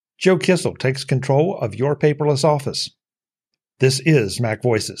Joe Kissell takes control of your paperless office. This is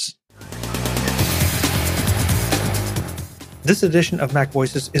MacVoices. This edition of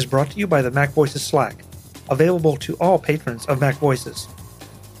MacVoices is brought to you by the MacVoices Slack, available to all patrons of MacVoices.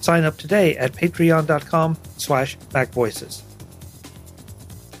 Sign up today at patreon.com/MacVoices.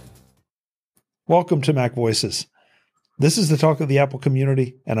 Welcome to MacVoices. This is the talk of the Apple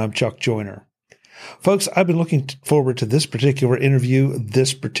community, and I'm Chuck Joyner. Folks, I've been looking forward to this particular interview,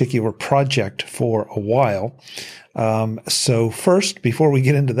 this particular project for a while. So first, before we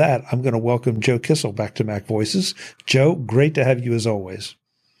get into that, I'm going to welcome Joe Kissell back to MacVoices. Joe, great to have you as always.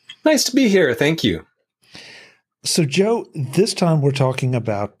 Nice to be here. Thank you. So Joe, this time we're talking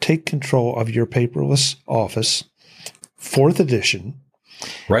about Take Control of Your Paperless Office, 4th edition.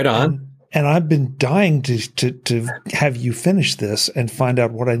 Right on. And I've been dying to have you finish this and find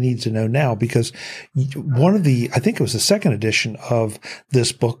out what I need to know now, because I think it was the 2nd edition of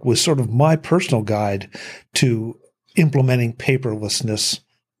this book was sort of my personal guide to implementing paperlessness.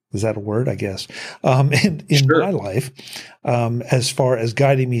 Is that a word? I guess. In Sure. my life, as far as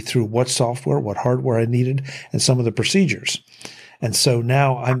guiding me through what software, what hardware I needed, and some of the procedures. And so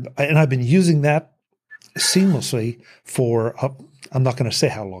now I've been using that seamlessly for I'm not going to say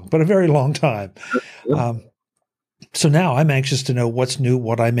how long, but a very long time. So now I'm anxious to know what's new,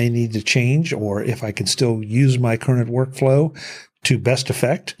 what I may need to change, or if I can still use my current workflow to best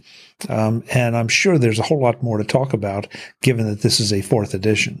effect. And I'm sure there's a whole lot more to talk about, given that this is a 4th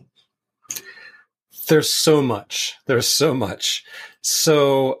edition. There's so much.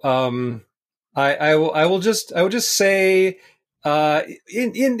 So I will just say,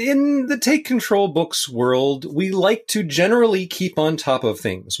 in the Take Control books world, we like to generally keep on top of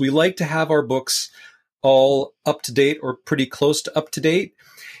things. We like to have our books all up to date or pretty close to up to date.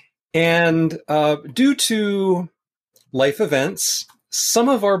 And due to life events, some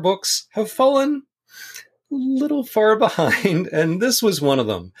of our books have fallen a little far behind, and this was one of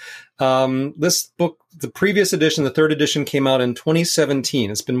them. This book, the previous edition, the 3rd edition, came out in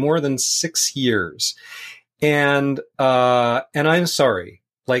 2017. It's been more than 6 years. And I'm sorry,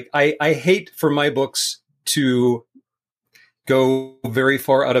 like I hate for my books to go very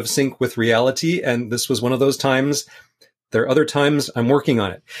far out of sync with reality. And this was one of those times. There are other times I'm working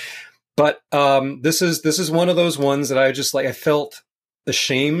on it, but, this is one of those ones that I just I felt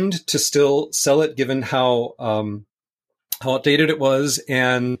ashamed to still sell it, given how outdated it was.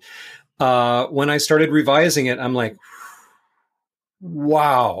 And, when I started revising it, I'm like,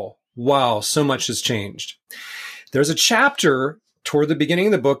 wow, so much has changed. There's a chapter toward the beginning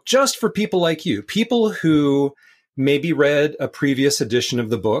of the book just for people like you, people who maybe read a previous edition of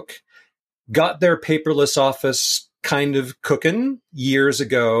the book, got their paperless office kind of cooking years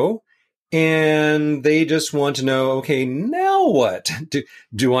ago, and they just want to know, okay, now what?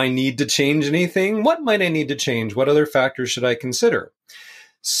 Do I need to change anything? What might I need to change? What other factors should I consider?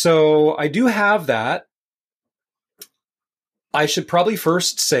 So I do have that. I should probably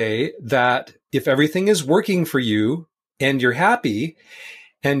first say that if everything is working for you and you're happy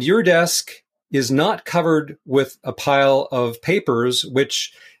and your desk is not covered with a pile of papers,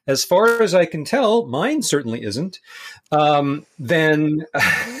 which as far as I can tell, mine certainly isn't, then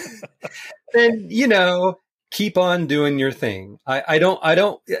keep on doing your thing.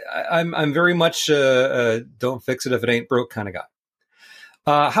 I'm very much don't fix it if it ain't broke kind of guy.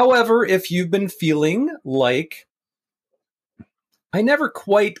 However, if you've been feeling like I never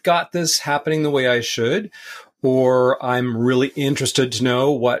quite got this happening the way I should, or I'm really interested to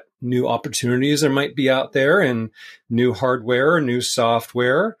know what new opportunities there might be out there and new hardware, new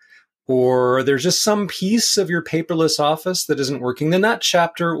software, or there's just some piece of your paperless office that isn't working, then that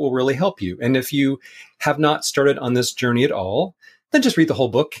chapter will really help you. And if you have not started on this journey at all, then just read the whole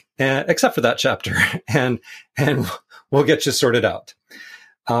book, except for that chapter, and we'll get you sorted out.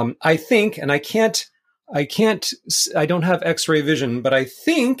 I think, and I don't have X-ray vision, but I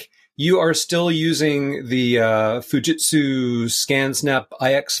think you are still using the Fujitsu ScanSnap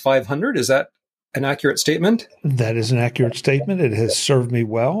IX500. Is that an accurate statement? That is an accurate statement. It has served me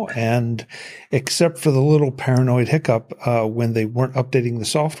well. And except for the little paranoid hiccup when they weren't updating the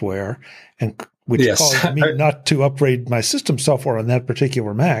software, which caused me not to upgrade my system software on that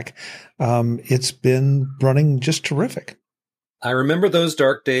particular Mac, it's been running just terrific. I remember those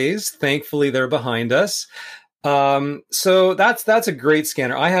dark days. Thankfully, they're behind us. So that's a great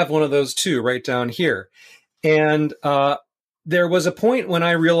scanner. I have one of those too, right down here. And there was a point when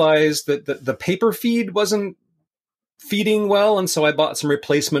I realized that the paper feed wasn't feeding well, and so I bought some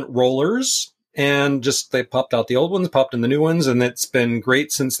replacement rollers, and just they popped out the old ones, popped in the new ones, and it's been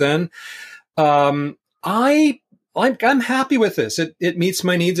great since then. I I'm happy with this. It meets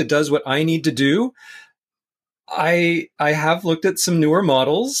my needs. It does what I need to do. I have looked at some newer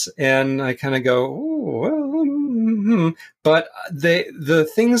models and I kind of go, oh, well, but the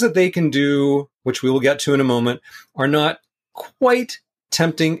things that they can do, which we will get to in a moment, are not quite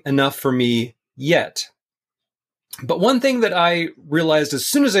tempting enough for me yet. But one thing that I realized as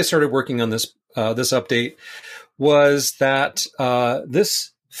soon as I started working on this update was that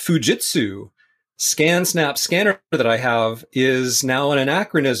this Fujitsu ScanSnap scanner that I have is now an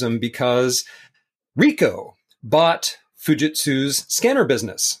anachronism because Ricoh bought Fujitsu's scanner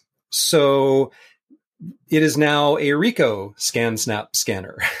business. So it is now a Ricoh ScanSnap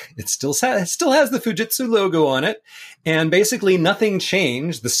scanner. It still has the Fujitsu logo on it. And basically nothing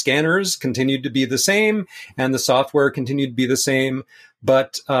changed. The scanners continued to be the same and the software continued to be the same.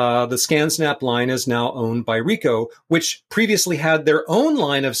 But the ScanSnap line is now owned by Ricoh, which previously had their own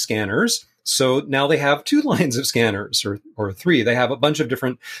line of scanners. So now they have 2 lines of scanners or 3. They have a bunch of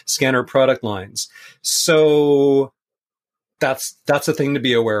different scanner product lines. So that's a thing to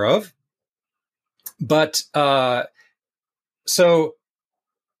be aware of. But so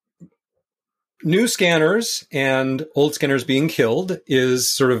new scanners and old scanners being killed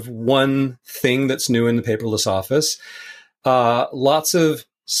is sort of one thing that's new in the paperless office. Lots of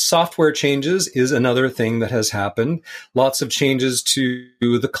software changes is another thing that has happened. Lots of changes to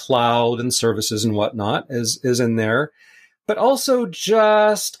the cloud and services and whatnot is in there. But also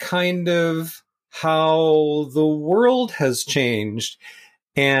just kind of how the world has changed.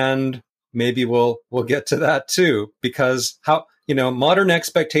 And maybe we'll get to that too, because how, modern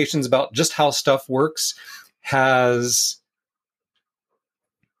expectations about just how stuff works has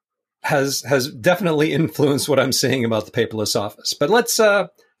definitely influenced what I'm saying about the paperless office. But let's start,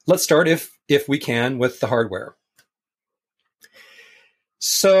 if we can, with the hardware.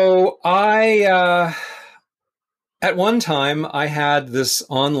 So at one time, I had this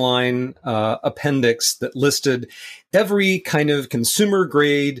online appendix that listed every kind of consumer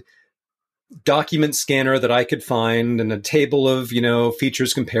grade document scanner that I could find, and a table of,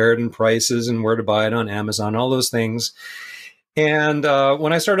 features compared and prices and where to buy it on Amazon, all those things. And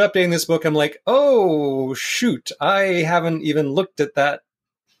when I started updating this book, I'm like, oh, shoot, I haven't even looked at that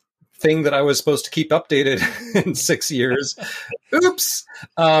thing that I was supposed to keep updated in 6 years. Oops.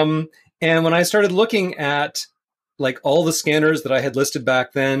 And when I started looking at like all the scanners that I had listed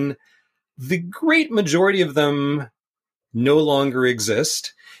back then, the great majority of them no longer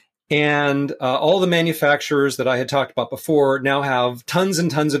exist. And all the manufacturers that I had talked about before now have tons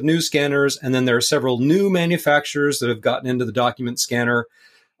and tons of new scanners. And then there are several new manufacturers that have gotten into the document scanner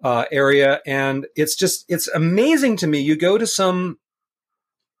area. And it's amazing to me. You go to some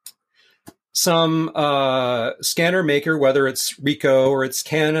scanner maker, whether it's Ricoh or it's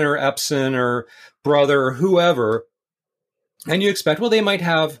Canon or Epson or Brother or whoever, and you expect, well, they might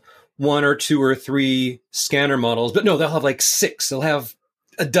have 1 or 2 or 3 scanner models, but no, they'll have like 6. They'll have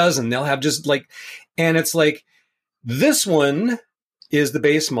a dozen. They'll have just like, and it's like, this one is the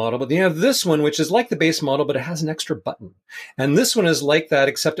base model, but then you have this one, which is like the base model, but it has an extra button. And this one is like that,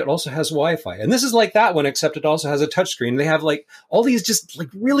 except it also has Wi-Fi. And this is like that one, except it also has a touchscreen. They have like all these just like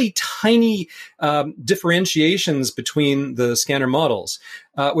really tiny differentiations between the scanner models,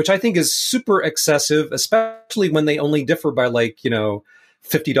 which I think is super excessive, especially when they only differ by like,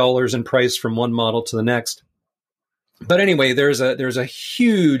 $50 in price from one model to the next. But anyway, there's a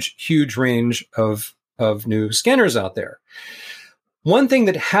huge range of new scanners out there. One thing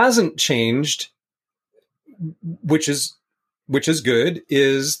that hasn't changed, which is good,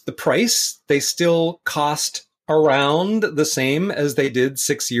 is the price. They still cost around the same as they did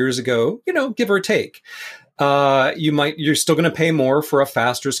 6 years ago, give or take. You're still going to pay more for a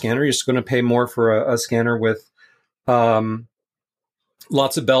faster scanner. You're still going to pay more for a scanner with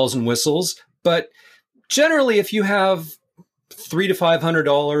lots of bells and whistles. But generally, if you have $300 to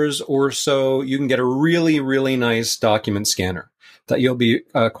 $500 or so, you can get a really, really nice document scanner that you'll be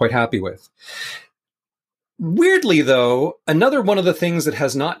quite happy with. Weirdly, though, another one of the things that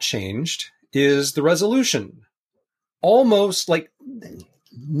has not changed is the resolution. Almost like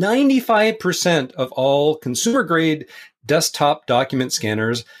 95% of all consumer-grade desktop document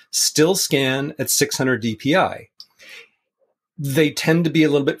scanners still scan at 600 dpi. They tend to be a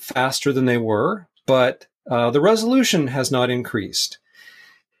little bit faster than they were, but the resolution has not increased.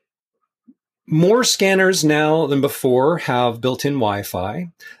 More scanners now than before have built-in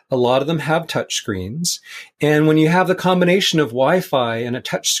Wi-Fi. A lot of them have touchscreens. And when you have the combination of Wi-Fi and a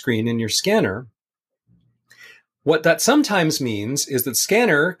touchscreen in your scanner, what that sometimes means is that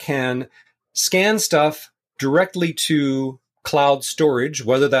scanner can scan stuff directly to cloud storage,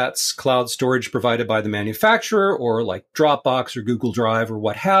 whether that's cloud storage provided by the manufacturer or like Dropbox or Google Drive or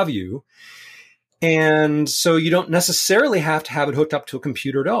what have you. And so you don't necessarily have to have it hooked up to a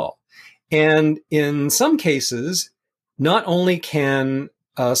computer at all. And in some cases, not only can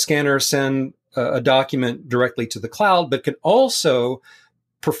a scanner send a document directly to the cloud, but can also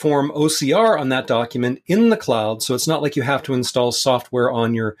perform OCR on that document in the cloud. So it's not like you have to install software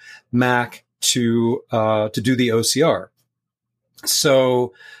on your Mac to do the OCR.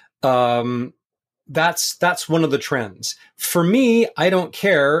 So that's one of the trends. For me, I don't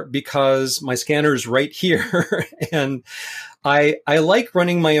care because my scanner's right here, and I like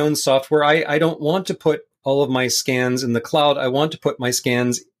running my own software. I don't want to put all of my scans in the cloud. I want to put my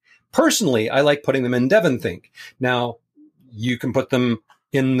scans personally. I like putting them in DevonThink. Now, you can put them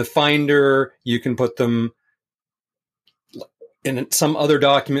in the Finder. You can put them in some other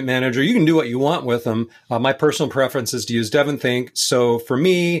document manager. You can do what you want with them. My personal preference is to use DevonThink. So for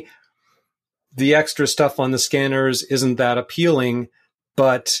me, the extra stuff on the scanners isn't that appealing,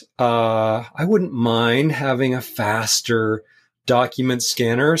 but I wouldn't mind having a faster document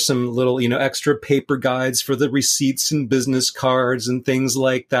scanner, some little, extra paper guides for the receipts and business cards and things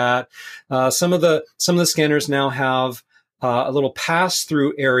like that. Some of the scanners now have a little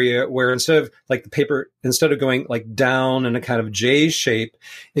pass-through area where instead of going like down in a kind of J shape,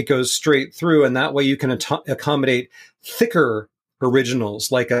 it goes straight through, and that way you can accommodate thicker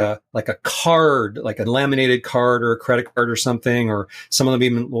originals, like a card, like a laminated card or a credit card or something, or some of them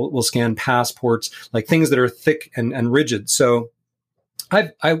even will scan passports, like things that are thick and rigid. So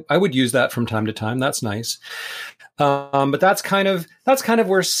I would use that from time to time. That's nice. But that's kind of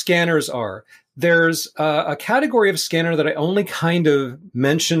where scanners are. There's a category of scanner that I only kind of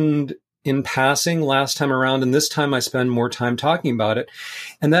mentioned in passing last time around, and this time I spend more time talking about it,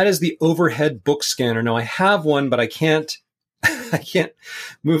 and that is the overhead book scanner. Now I have one, but I can't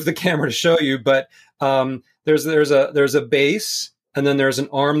move the camera to show you. But there's a base, and then there's an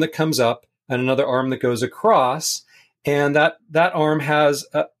arm that comes up, and another arm that goes across, and that arm has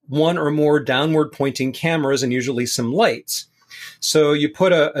one or more downward pointing cameras and usually some lights. So you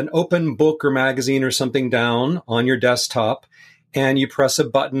put an open book or magazine or something down on your desktop, and you press a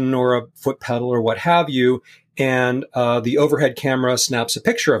button or a foot pedal or what have you, and the overhead camera snaps a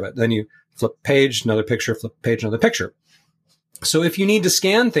picture of it. Then you flip page, another picture, flip page, another picture. So if you need to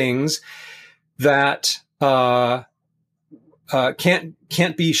scan things that can't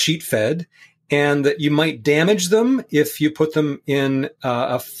be sheet fed, and that you might damage them if you put them in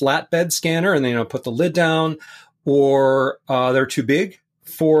a flatbed scanner and then put the lid down, or they're too big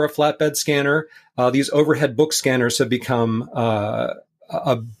for a flatbed scanner, these overhead book scanners have become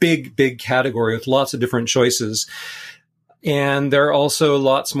a big category with lots of different choices. And there are also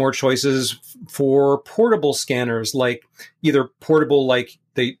lots more choices for portable scanners, like either portable, like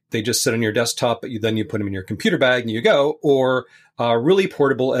they just sit on your desktop, but then you put them in your computer bag and you go, or really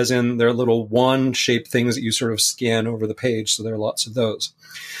portable, as in they're little wand-shaped things that you sort of scan over the page. So there are lots of those.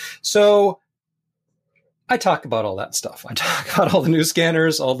 So I talk about all that stuff. I talk about all the new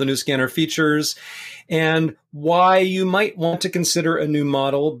scanners, all the new scanner features, and why you might want to consider a new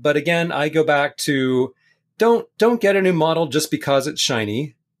model. But again, I go back to don't get a new model just because it's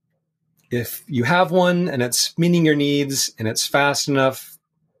shiny. If you have one and it's meeting your needs and it's fast enough,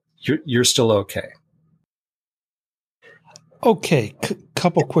 you're still okay. Okay,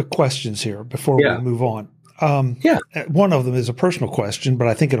 couple quick questions here before we move on. One of them is a personal question, but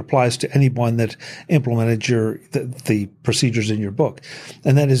I think it applies to anyone that implemented the procedures in your book,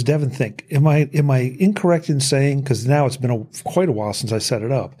 and that is DevonThink. Am I incorrect in saying, because now it's been quite a while since I set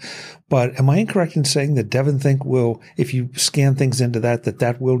it up, but am I incorrect in saying that DevonThink will, if you scan things into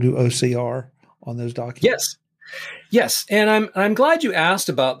that will do OCR on those documents? Yes, and I'm glad you asked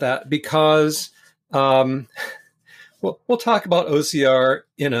about that, because we'll talk about OCR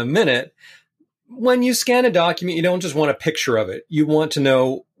in a minute. When you scan a document, you don't just want a picture of it. You want to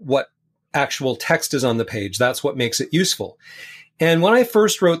know what actual text is on the page. That's what makes it useful. And when I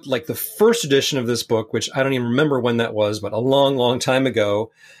first wrote like the first edition of this book, which I don't even remember when that was, but a long time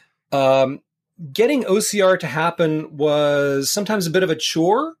ago, getting OCR to happen was sometimes a bit of a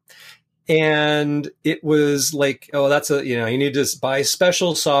chore. And it was like, you need to buy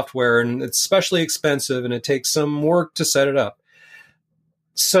special software, and it's especially expensive, and it takes some work to set it up.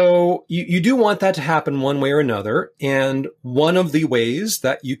 So you do want that to happen one way or another. And one of the ways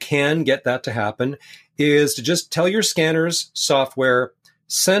that you can get that to happen is to just tell your scanners software,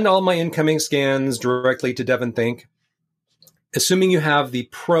 send all my incoming scans directly to DevonThink. Assuming you have the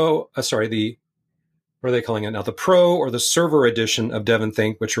what are they calling it now? The Pro or the Server edition of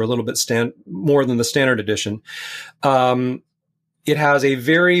DevonThink, which are a little bit more than the standard edition. it has a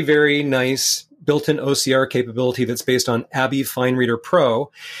very, very nice built-in OCR capability that's based on Abby FineReader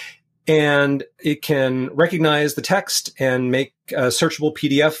Pro. And it can recognize the text and make a searchable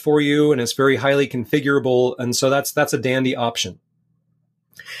PDF for you, and it's very highly configurable. And so that's a dandy option.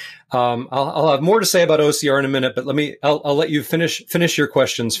 I'll have more to say about OCR in a minute, but I'll let you finish your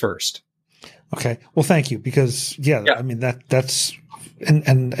questions first. Okay. Well, thank you, because I mean that's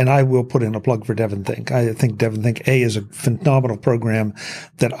and I will put in a plug for DevonThink. I think DevonThink A is a phenomenal program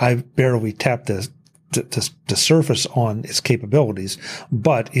that I've barely tapped the surface on its capabilities,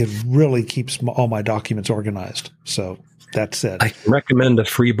 but it really keeps all my documents organized. So that's it. I can recommend a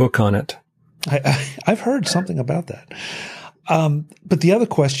free book on it. I've heard something about that. But the other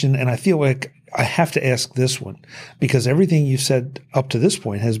question, and I feel like I have to ask this one, because everything you said up to this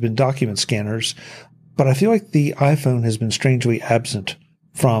point has been document scanners, but I feel like the iPhone has been strangely absent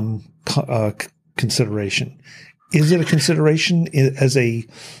from consideration. Is it a consideration as a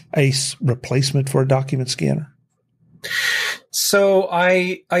replacement for a document scanner? So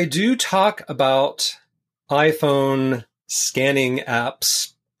I do talk about iPhone scanning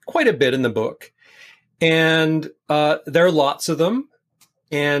apps quite a bit in the book, and there are lots of them.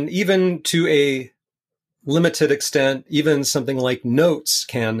 And even to a limited extent, even something like Notes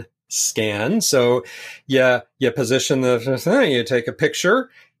can scan. So you position the thing, you take a picture,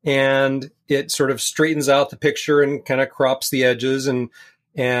 and it sort of straightens out the picture and kind of crops the edges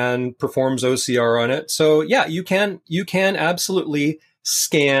and performs OCR on it. So yeah, you can absolutely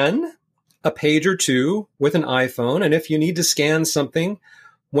scan a page or two with an iPhone. And if you need to scan something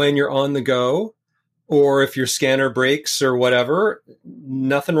when you're on the go, or if your scanner breaks or whatever,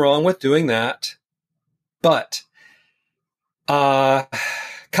 nothing wrong with doing that. But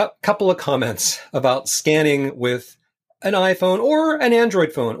couple of comments about scanning with an iPhone or an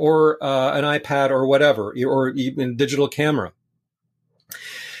Android phone or an iPad or whatever, or even digital camera.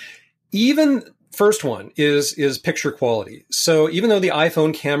 Even first one is picture quality. So even though the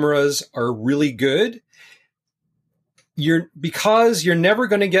iPhone cameras are really good, because you're never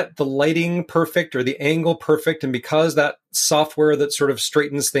going to get the lighting perfect or the angle perfect, and because that software that sort of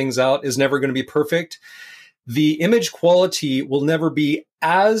straightens things out is never going to be perfect, the image quality will never be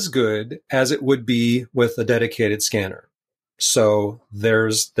as good as it would be with a dedicated scanner. So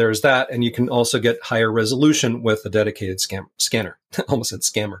there's that, and you can also get higher resolution with a dedicated scanner. Almost said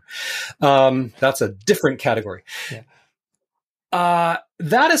scammer. That's a different category. Yeah.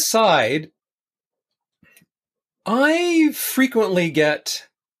 That aside, I frequently get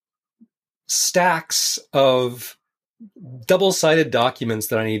stacks of double-sided documents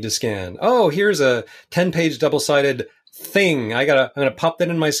that I need to scan. Oh, here's a 10-page double-sided thing. I'm going to pop that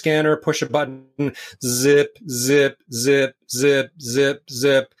in my scanner, push a button, zip, zip, zip, zip, zip,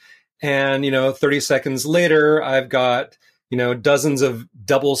 zip. And, 30 seconds later, I've got, dozens of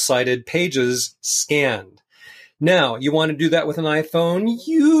double-sided pages scanned. Now, you want to do that with an iPhone?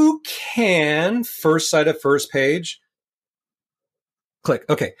 You can. First side of first page. Click.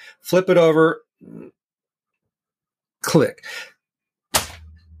 Okay. Flip it over. Click.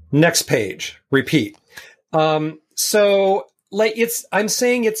 Next page. Repeat. So I'm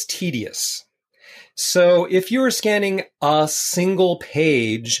saying it's tedious. So if you're scanning a single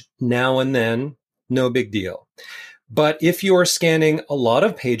page now and then, no big deal. But if you are scanning a lot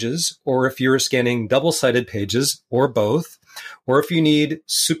of pages, or if you're scanning double-sided pages, or both, or if you need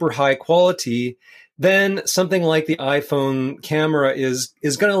super high quality, then something like the iPhone camera is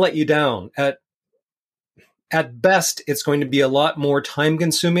going to let you down. At best, it's going to be a lot more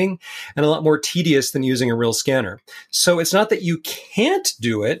time-consuming and a lot more tedious than using a real scanner. So it's not that you can't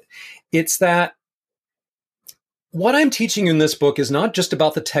do it. It's that what I'm teaching you in this book is not just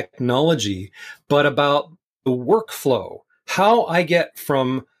about the technology, but about the workflow, how I get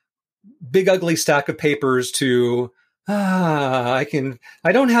from big ugly stack of papers to I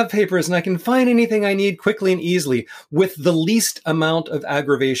don't have papers and I can find anything I need quickly and easily with the least amount of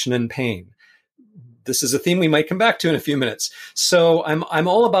aggravation and pain. This is a theme we might come back to in a few minutes. So I'm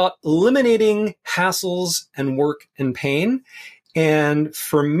all about eliminating hassles and work and pain. And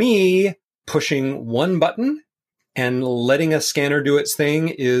for me, pushing one button and letting a scanner do its thing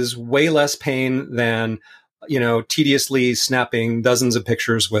is way less pain than tediously snapping dozens of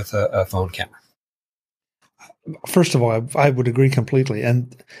pictures with a phone camera. First of all, I would agree completely.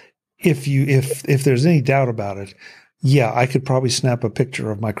 And if there's any doubt about it, yeah, I could probably snap a picture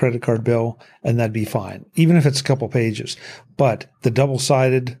of my credit card bill and that'd be fine, even if it's a couple pages. But the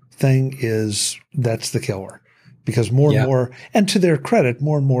double-sided thing that's the killer, because more and more, and to their credit,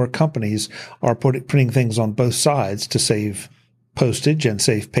 more and more companies are putting things on both sides to save postage and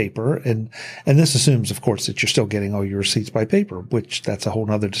save paper. And this assumes, of course, that you're still getting all your receipts by paper, which that's a whole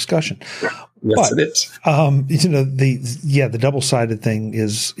nother discussion. Yes, But, it is. The double-sided thing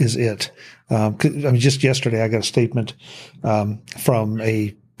is it. Just yesterday I got a statement from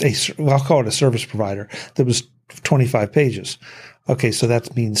I'll call it a service provider that was 25 pages. Okay, so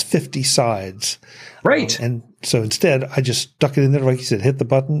that means 50 sides. Right. And so instead, I just stuck it in there, like you said, hit the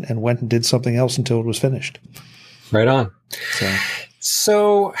button and went and did something else until it was finished. Right on.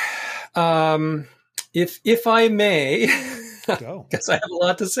 So if I may, go. Because I have a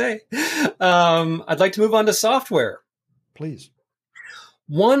lot to say, I'd like to move on to software. Please.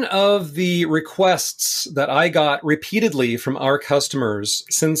 One of the requests that I got repeatedly from our customers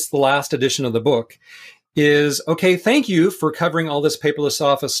since the last edition of the book is, okay, thank you for covering all this paperless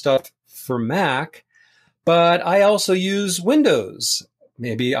office stuff for Mac, but I also use Windows.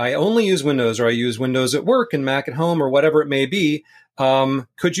 Maybe I only use Windows, or I use Windows at work and Mac at home, or whatever it may be.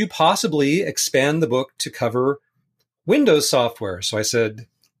 Could you possibly expand the book to cover Windows software? So I said,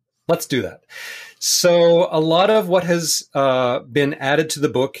 let's do that. So a lot of what has been added to the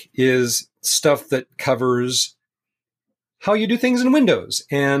book is stuff that covers how you do things in Windows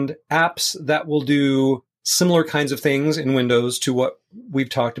and apps that will do similar kinds of things in Windows to what we've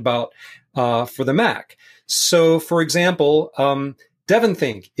talked about for the Mac. So, for example,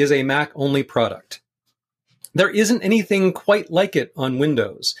 DevonThink is a Mac-only product. There isn't anything quite like it on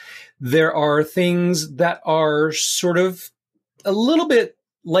Windows. There are things that are sort of a little bit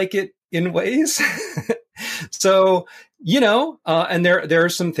like it in ways. So, and there are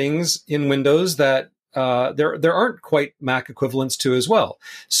some things in Windows that there aren't quite Mac equivalents to as well.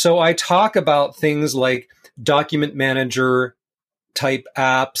 So I talk about things like document manager type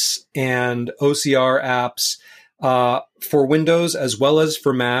apps and OCR apps for Windows as well as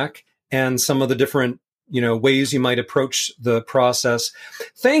for Mac, and some of the different ways you might approach the process.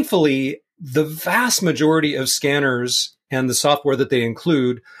 Thankfully, the vast majority of scanners and the software that they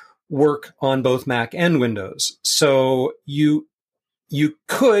include work on both Mac and Windows. So you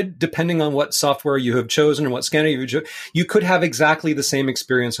could, depending on what software you have chosen and what scanner you've chosen, you could have exactly the same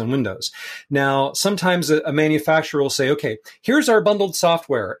experience on Windows. Now, sometimes a manufacturer will say, okay, here's our bundled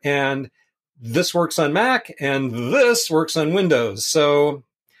software, and this works on Mac and this works on Windows. So,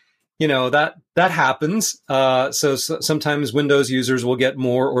 that happens. So sometimes Windows users will get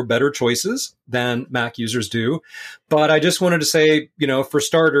more or better choices than Mac users do. But I just wanted to say, for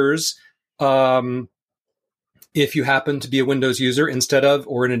starters, if you happen to be a Windows user instead of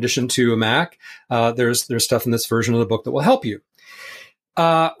or in addition to a Mac, there's stuff in this version of the book that will help you.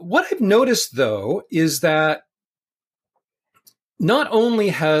 What I've noticed, though, is that not only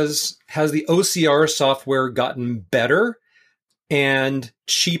has the OCR software gotten better and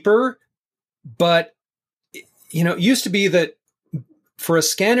cheaper, but it used to be that for a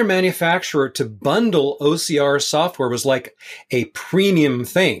scanner manufacturer to bundle OCR software was like a premium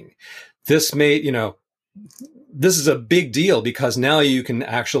thing. This is a big deal because now you can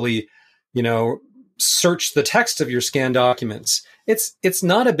actually, search the text of your scanned documents. It's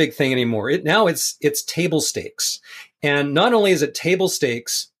not a big thing anymore. It's table stakes. And not only is it table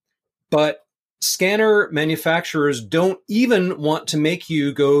stakes, but scanner manufacturers don't even want to make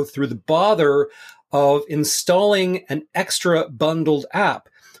you go through the bother of installing an extra bundled app.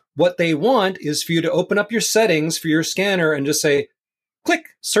 What they want is for you to open up your settings for your scanner and just say, click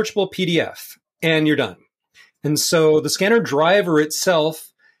searchable PDF, and you're done. And so the scanner driver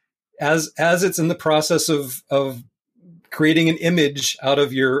itself, as it's in the process of creating an image out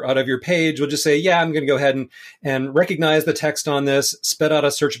of your page, will just say, yeah, I'm going to go ahead and recognize the text on this, spit out a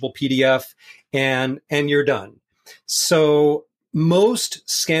searchable PDF, and you're done. So most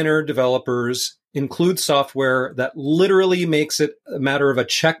scanner developers include software that literally makes it a matter of a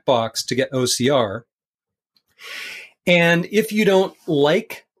checkbox to get OCR. And if you don't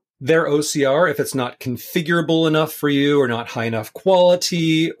like their OCR, if it's not configurable enough for you or not high enough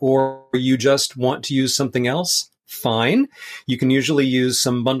quality, or you just want to use something else, fine. You can usually use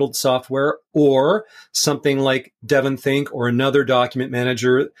some bundled software or something like DevonThink or another document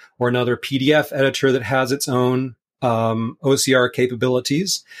manager or another PDF editor that has its own OCR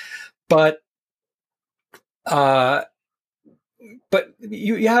capabilities. But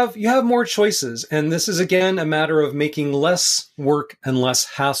you have more choices, and this is again a matter of making less work and less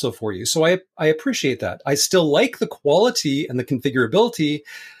hassle for you. So I appreciate that. I still like the quality and the configurability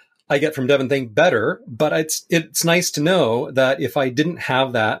I get from DevonThink better, but it's nice to know that if I didn't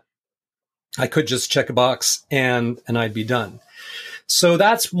have that, I could just check a box and I'd be done. So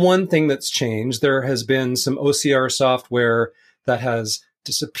that's one thing that's changed. There has been some OCR software that has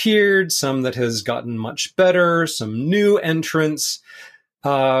disappeared, some that has gotten much better, some new entrants.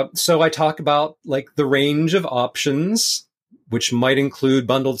 So I talk about like the range of options, which might include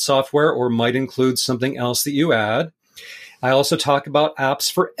bundled software or might include something else that you add. I also talk about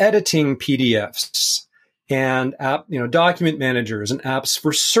apps for editing PDFs and document managers and apps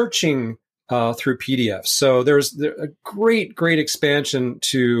for searching through PDFs. So there's a great expansion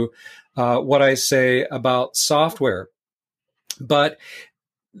to what I say about software. But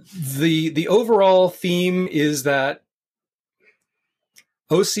the overall theme is that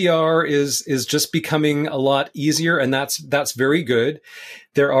OCR is just becoming a lot easier, and that's very good.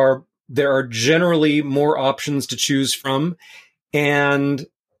 There are generally more options to choose from, and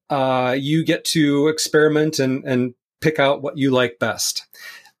you get to experiment and pick out what you like best.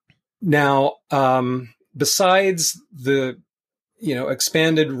 Now, besides the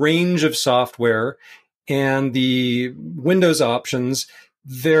expanded range of software and the Windows options,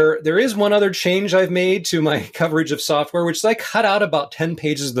 there is one other change I've made to my coverage of software, which is I cut out about 10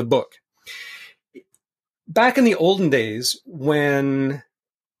 pages of the book. Back in the olden days, when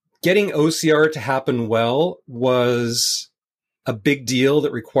getting OCR to happen well was a big deal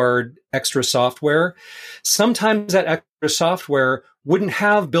that required extra software, sometimes that extra software wouldn't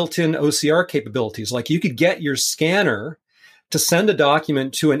have built-in OCR capabilities. Like you could get your scanner to send a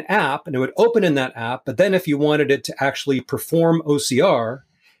document to an app and it would open in that app. But then if you wanted it to actually perform OCR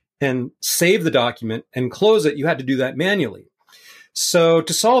and save the document and close it, you had to do that manually. So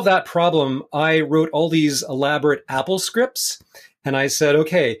to solve that problem, I wrote all these elaborate Apple scripts. And I said,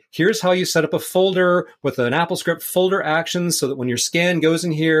 okay, here's how you set up a folder with an Apple script folder action so that when your scan goes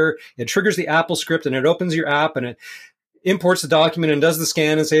in here, it triggers the Apple script and it opens your app and it imports the document and does the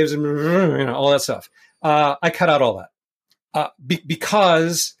scan and saves it, all that stuff. I cut out all that.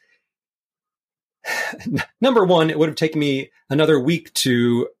 Because number one, it would have taken me another week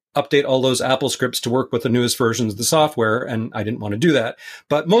to update all those Apple scripts to work with the newest versions of the software, and I didn't want to do that.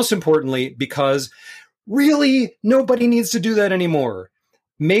 But most importantly, because really nobody needs to do that anymore.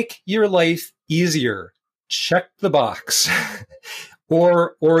 Make your life easier. Check the box.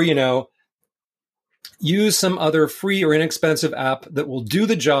 or use some other free or inexpensive app that will do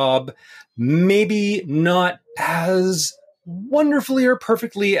the job, maybe not as wonderfully or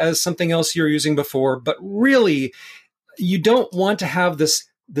perfectly as something else you're using before, but really you don't want to have this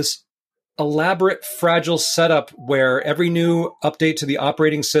elaborate, fragile setup where every new update to the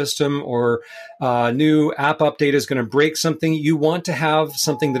operating system or new app update is going to break something. You want to have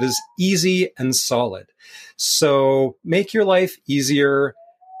something that is easy and solid. So make your life easier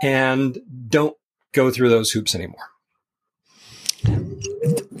and don't go through those hoops anymore.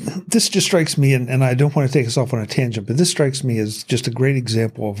 This just strikes me, and I don't want to take us off on a tangent, but this strikes me as just a great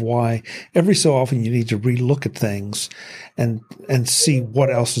example of why every so often you need to relook at things and see what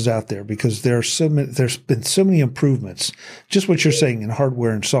else is out there, because there's been so many improvements. Just what you're saying in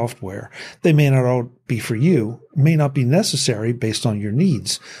hardware and software, they may not all be for you, may not be necessary based on your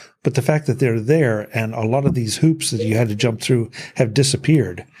needs, but the fact that they're there and a lot of these hoops that you had to jump through have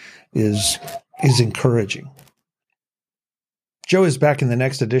disappeared is encouraging. Joe is back in the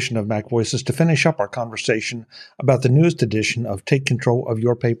next edition of MacVoices to finish up our conversation about the newest edition of Take Control of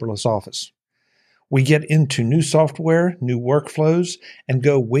Your Paperless Office. We get into new software, new workflows, and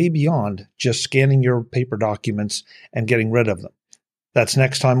go way beyond just scanning your paper documents and getting rid of them. That's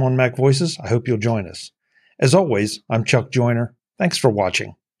next time on MacVoices. I hope you'll join us. As always, I'm Chuck Joyner. Thanks for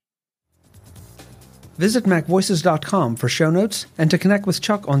watching. Visit MacVoices.com for show notes and to connect with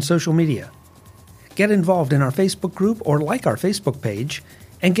Chuck on social media. Get involved in our Facebook group or like our Facebook page,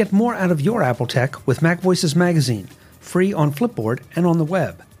 and get more out of your Apple tech with MacVoices Magazine, free on Flipboard and on the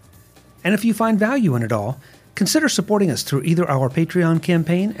web. And if you find value in it all, consider supporting us through either our Patreon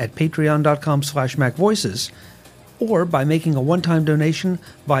campaign at patreon.com/MacVoices or by making a one-time donation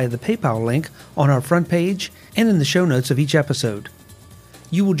via the PayPal link on our front page and in the show notes of each episode.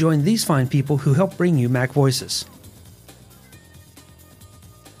 You will join these fine people who help bring you MacVoices.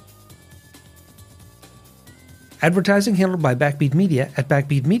 Advertising handled by Backbeat Media at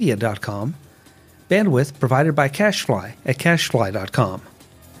backbeatmedia.com. Bandwidth provided by CacheFly at cachefly.com.